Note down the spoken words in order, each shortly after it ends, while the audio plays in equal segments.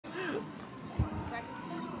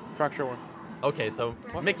Fracture won. Okay, so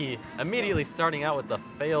Mickey immediately starting out with the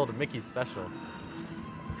failed Mickey special.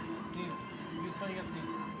 Sneeze. He was playing against Sneeze.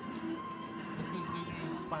 Sneeze losing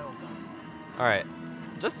his finals now. All right,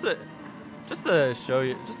 just to show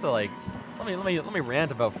you, just to like, let me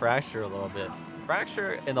rant about Fracture a little bit.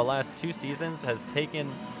 Fracture in the last 2 seasons has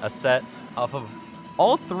taken a set off of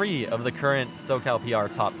all 3 of the current SoCal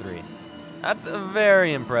PR top 3. That's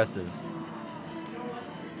very impressive.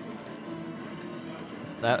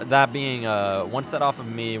 That being 1 set off of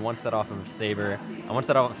me, 1 set off of Saber, and 1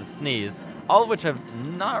 set off of Sneeze, all of which have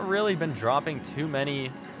not really been dropping too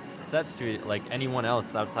many sets to like anyone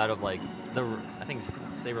else outside of like I think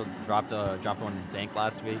Saber dropped one in Dank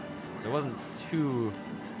last week, so it wasn't too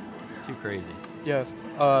crazy. Yes.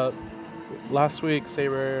 Last week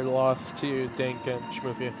Saber lost to Dink and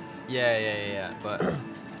Shmoofy. Yeah. But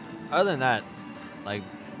other than that, like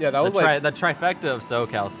yeah, that was like the trifecta of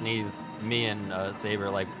SoCal, Sneeze, me, and Saber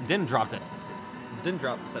like didn't drop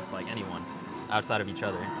sets like anyone outside of each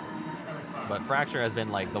other. But Fracture has been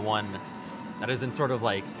like the one that has been sort of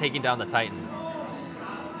like taking down the Titans.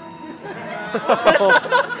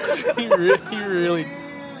 he really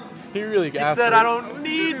He said, "I don't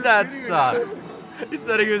need that stuff." He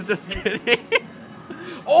said he was just kidding.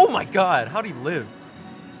 Oh my God! How'd he live?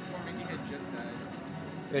 Mickey had just died.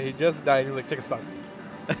 Yeah, he just died. He was like, take a stock.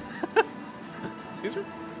 Excuse me?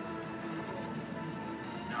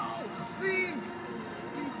 No! League!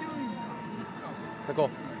 What are you doing? Oh.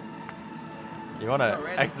 Nicole. You want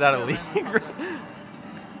to exit out of the league?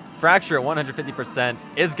 Fracture at 150%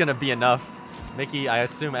 is going to be enough. Mickey, I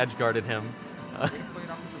assume edge guarded him. Played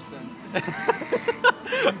off the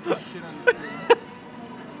percents. Some shit on the screen.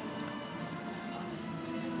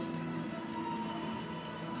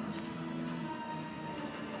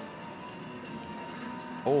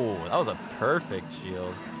 Oh, that was a perfect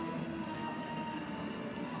shield.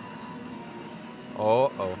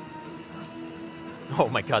 Oh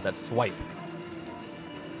my God, that swipe.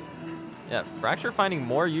 Yeah, Fracture finding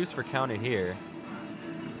more use for counter here.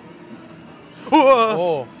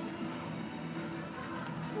 Oh.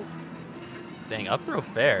 Dang, up throw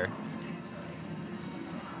fair.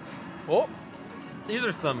 Oh. These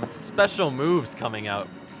are some special moves coming out.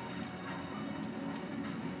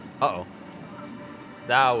 Uh-oh.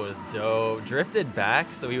 That was dope. Drifted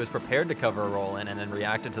back, so he was prepared to cover a roll in and then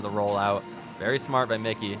reacted to the roll out. Very smart by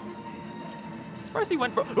Mickey. Surprised he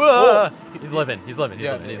went for. He's living. He's living.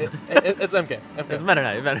 Yeah, He's living. it's MK. It's Meta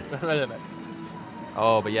Knight. Meta Knight.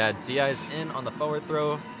 Oh, but yeah, DI's in on the forward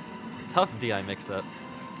throw. It's a tough DI mix-up.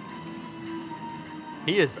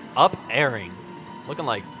 He is up airing, looking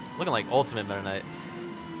like ultimate Meta Knight.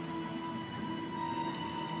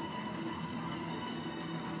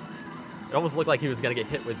 It almost looked like he was gonna get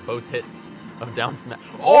hit with both hits of down smash.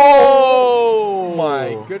 Oh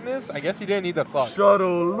my goodness! I guess he didn't need that stock.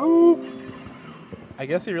 Shuttle loop. I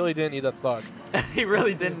guess he really didn't need that stock. He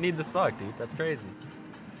really didn't need the stock, dude. That's crazy.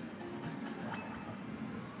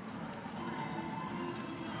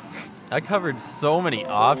 I covered so many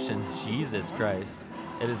options. Jesus Christ.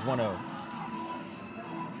 It is 1-0.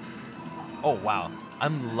 Oh, wow.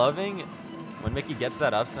 I'm loving when Mickey gets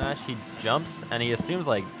that up smash, he jumps and he assumes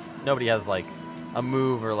like nobody has like a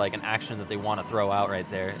move or like an action that they want to throw out right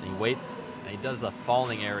there. And he waits and he does the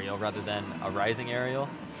falling aerial rather than a rising aerial.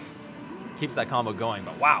 Keeps that combo going,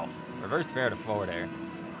 but wow. Reverse fair to forward air.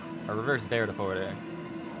 Or reverse bear to forward air.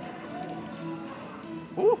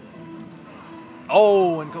 Ooh.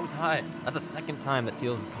 Oh, and goes high. That's the second time that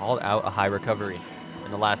Tealz has called out a high recovery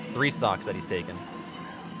in the last 3 stocks that he's taken.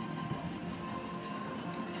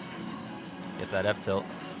 Gets that F tilt.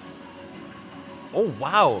 Oh,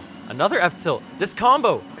 wow. Another F tilt. This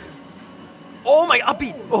combo. Oh, my up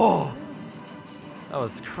beat. Oh. That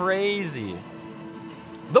was crazy.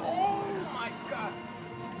 Oh, my God.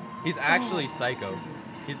 He's actually psycho.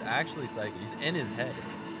 He's actually psycho. He's in his head.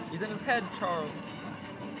 He's in his head, Charles.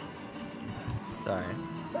 Sorry.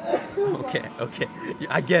 Okay.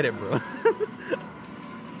 I get it, bro.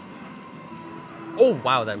 Oh,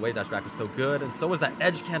 wow. That wave dash back was so good. And so was that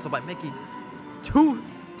edge cancel by Mickey. Too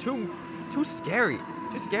scary.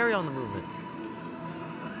 Too scary on the movement.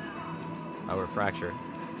 However, Fracture.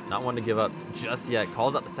 Not one to give up just yet.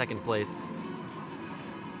 Calls out the second place.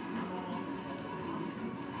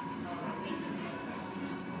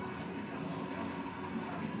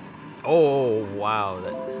 Oh, wow.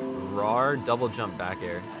 That raw double jump back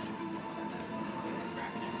air.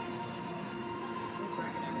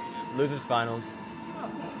 Losers finals.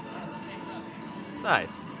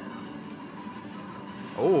 Nice.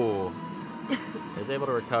 Oh. Is able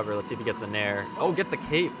to recover. Let's see if he gets the nair. Oh, gets the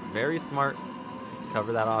cape. Very smart to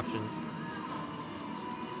cover that option.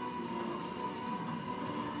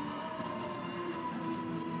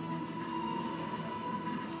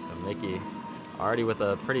 Mickey already with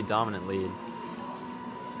a pretty dominant lead.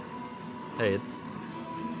 Hey, it's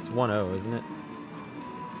 1-0, isn't it?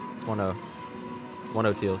 It's 1-0.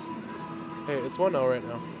 1-0 Tealz. Hey, it's 1-0 right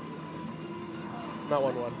now. Not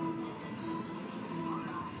 1-1.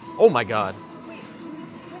 Oh my god. Wait,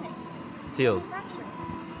 who's winning? Tealz. Fracture.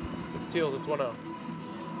 It's Tealz. It's 1-0. You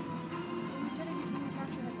said you told me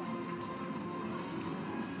Fracture had won.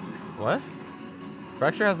 What?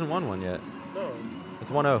 Fracture hasn't won one yet. No. It's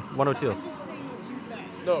 1-0. 1-0 Tealz. I'm just saying what you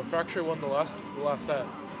said. No, Fracture won the last set.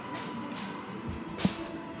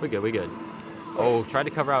 We good, we good. Oh, tried to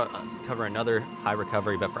cover another high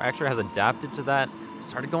recovery, but Fracture has adapted to that.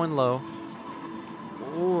 Started going low.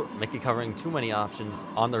 Ooh, Mickey covering too many options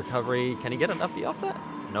on the recovery. Can he get an up B off that?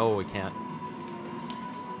 No, we can't.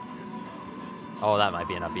 Oh, that might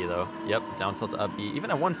be an up B though. Yep, down tilt to up B. Even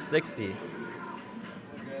at 160. You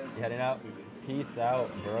heading out? Peace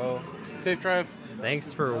out, bro. Safe drive.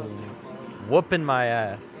 Thanks for whooping my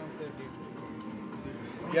ass.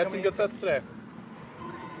 You had some good sets today.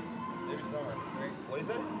 Maybe summer. What do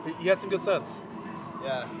you say? You had some good sets.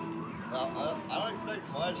 Yeah. Well, I don't expect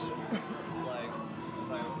much. Like, it's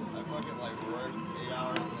like I fucking like work 8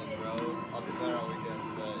 hours and then drove. I'll do better on weekends,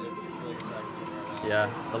 but it's really good practice for me right now. Yeah,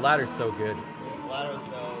 the ladder's so good. The ladder was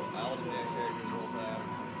dope. I alternate characters the whole time.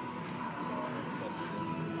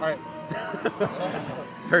 All right.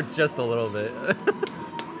 Hurts just a little bit.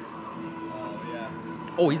 Yeah.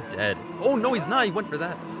 Oh, he's dead. Oh, no, he's not. He went for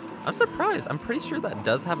that. I'm surprised. I'm pretty sure that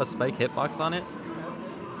does have a spike hitbox on it.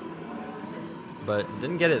 But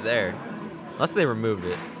didn't get it there. Unless they removed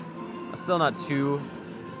it. I'm still not too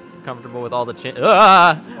comfortable with all the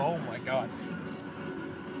Ah! Oh my god.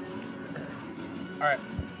 All right.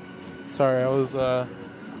 Sorry, I was Oh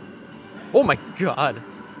my god.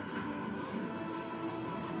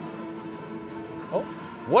 Oh.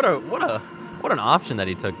 What an option that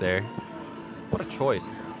he took there. What a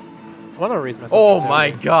choice. I want to raise my. Oh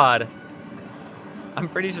my sensitivity. god. I'm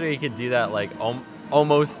pretty sure he could do that like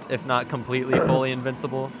almost, if not completely, fully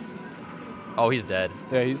invincible. Oh, he's dead.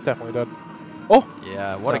 Yeah, he's definitely dead. Oh.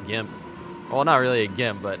 Yeah, what a gimp. Well, not really a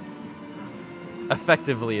gimp, but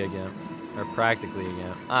effectively a gimp. Or practically a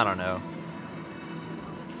gimp. I don't know.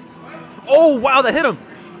 Oh, wow, that hit him!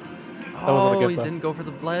 That wasn't a Oh, gimp, he though. didn't go for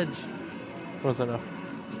the ledge. That was enough.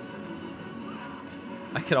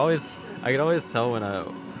 I could always tell when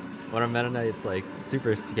a Meta Knight's like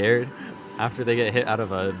super scared after they get hit out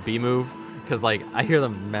of a B move, because like I hear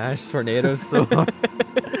them mash tornadoes so hard.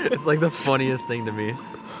 It's like the funniest thing to me.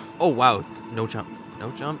 Oh wow, no jump,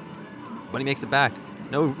 but he makes it back.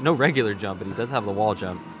 No regular jump, but he does have the wall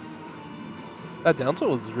jump. That down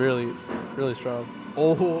tilt was really, really strong.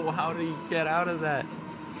 Oh, how did he get out of that?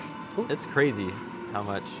 Ooh. It's crazy how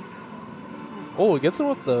much. Oh, he gets him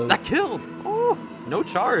with the That killed. Oh, no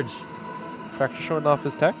charge. Fracture showing off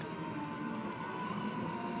his tech.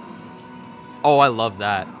 Oh, I love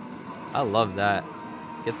that. I love that.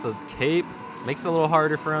 Gets the cape. Makes it a little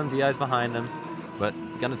harder for him. DI's behind him. But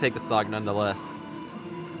gonna take the stock nonetheless.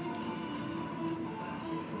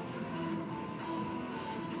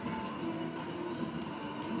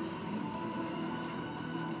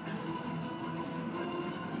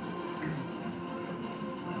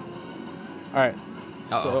 All right.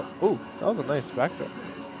 Uh-oh. So, oh, that was a nice backdrop.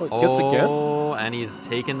 Oh, it gets again. Oh, and he's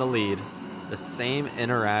taken the lead. The same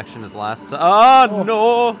interaction as last time. Oh,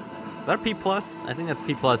 no. Is that a P+? I think that's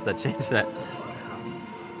P+ that changed that.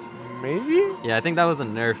 Maybe? Yeah, I think that was a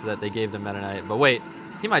nerf that they gave to Meta Knight. But wait,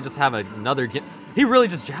 he might just have another He really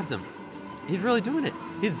just jabbed him. He's really doing it.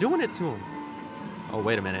 He's doing it to him. Oh,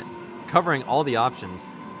 wait a minute. Covering all the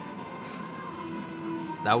options.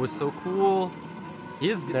 That was so cool.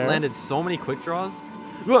 He's landed so many quick draws.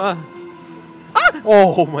 Ah!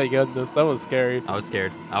 Oh my goodness, that was scary. I was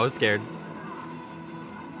scared. I was scared.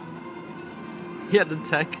 He had to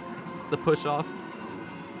tech the push off.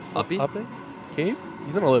 Uppy? Uppy? Cape?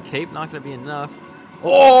 He's in a lip. Cape not going to be enough.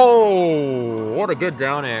 Oh, what a good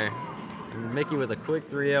down air. And Mickey with a quick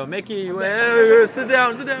 3-0. Mickey, sit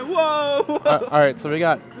down, sit down. Whoa! All right, so we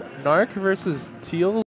got Narc versus Tealz.